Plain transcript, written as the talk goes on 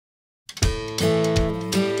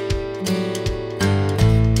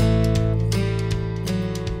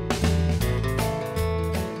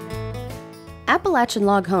Appalachian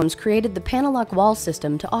Log Homes created the Paneloc Wall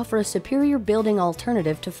System to offer a superior building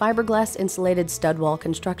alternative to fiberglass insulated stud wall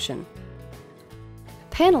construction.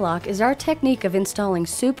 Paneloc is our technique of installing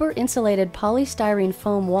super insulated polystyrene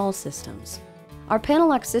foam wall systems. Our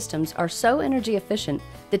Paneloc systems are so energy efficient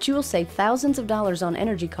that you will save thousands of dollars on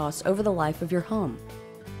energy costs over the life of your home.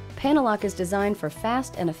 Paneloc is designed for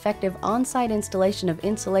fast and effective on-site installation of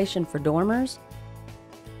insulation for dormers,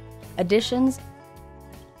 additions,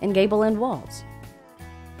 and gable end walls.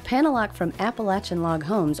 Paneloc from Appalachian Log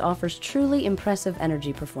Homes offers truly impressive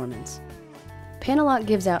energy performance. Paneloc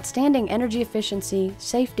gives outstanding energy efficiency,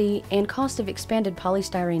 safety, and cost of expanded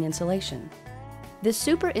polystyrene insulation. This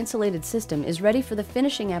super insulated system is ready for the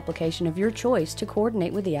finishing application of your choice to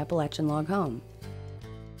coordinate with the Appalachian Log Home.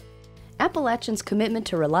 Appalachian's commitment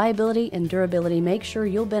to reliability and durability makes sure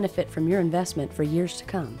you'll benefit from your investment for years to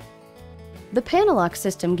come. The Paneloc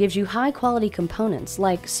system gives you high-quality components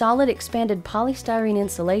like solid expanded polystyrene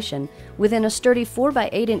insulation within a sturdy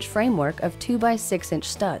 4x8-inch framework of 2x6-inch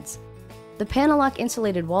studs. The Paneloc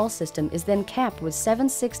insulated wall system is then capped with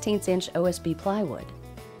 7/16-inch OSB plywood.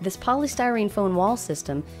 This polystyrene foam wall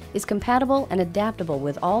system is compatible and adaptable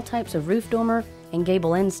with all types of roof dormer and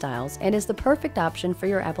gable end styles and is the perfect option for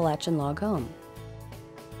your Appalachian log home.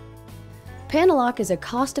 Paneloc is a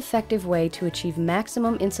cost-effective way to achieve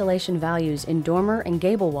maximum insulation values in dormer and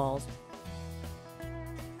gable walls.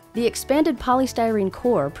 The expanded polystyrene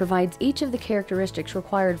core provides each of the characteristics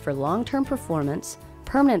required for long-term performance,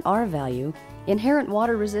 permanent R value, inherent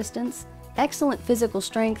water resistance, excellent physical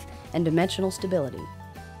strength, and dimensional stability.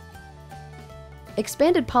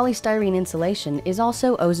 Expanded polystyrene insulation is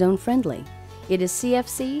also ozone-friendly. It is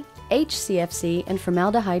CFC, HCFC, and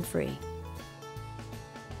formaldehyde-free.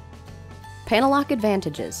 Paneloc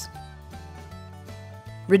advantages: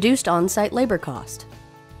 reduced on-site labor cost,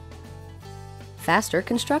 faster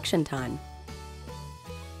construction time,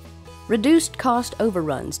 reduced cost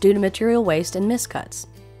overruns due to material waste and miscuts,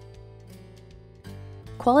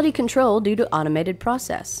 quality control due to automated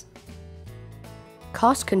process,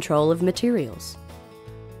 cost control of materials,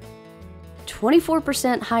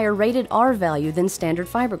 24% higher rated R value than standard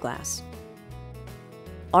fiberglass.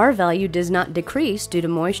 R value does not decrease due to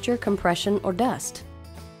moisture, compression, or dust.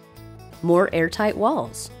 More airtight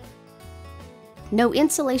walls. No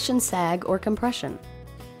insulation sag or compression.